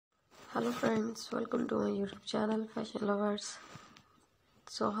Hello friends, welcome to my YouTube channel Fashion Lovers.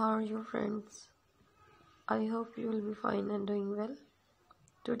 So how are you friends? I hope you will be fine and doing well.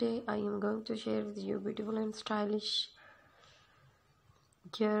 Today I am going to share with you beautiful and stylish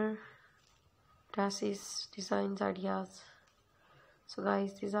gear, dresses, designs, ideas. So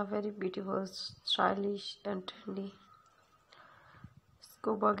guys, these are very beautiful, stylish and trendy.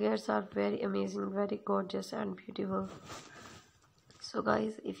 Scuba gears are very amazing, very gorgeous and beautiful. So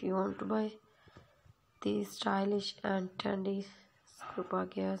guys, if you want to buy these stylish and trendy scuba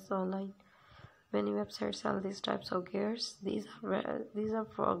gears online, many websites sell these types of gears. These are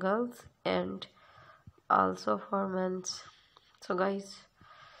for girls and also for men. So guys,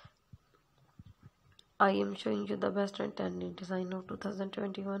 I am showing you the best and trendy design of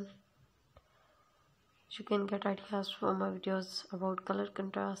 2021. You can get ideas from my videos about color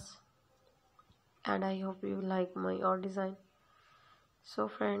contrast, and I hope you like my art design. So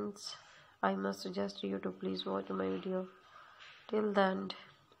friends, I must suggest you to please watch my video till the end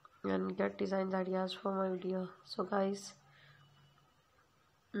and get design ideas for my video. So guys,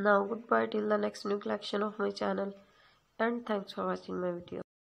 now goodbye till the next new collection of my channel, and thanks for watching my video.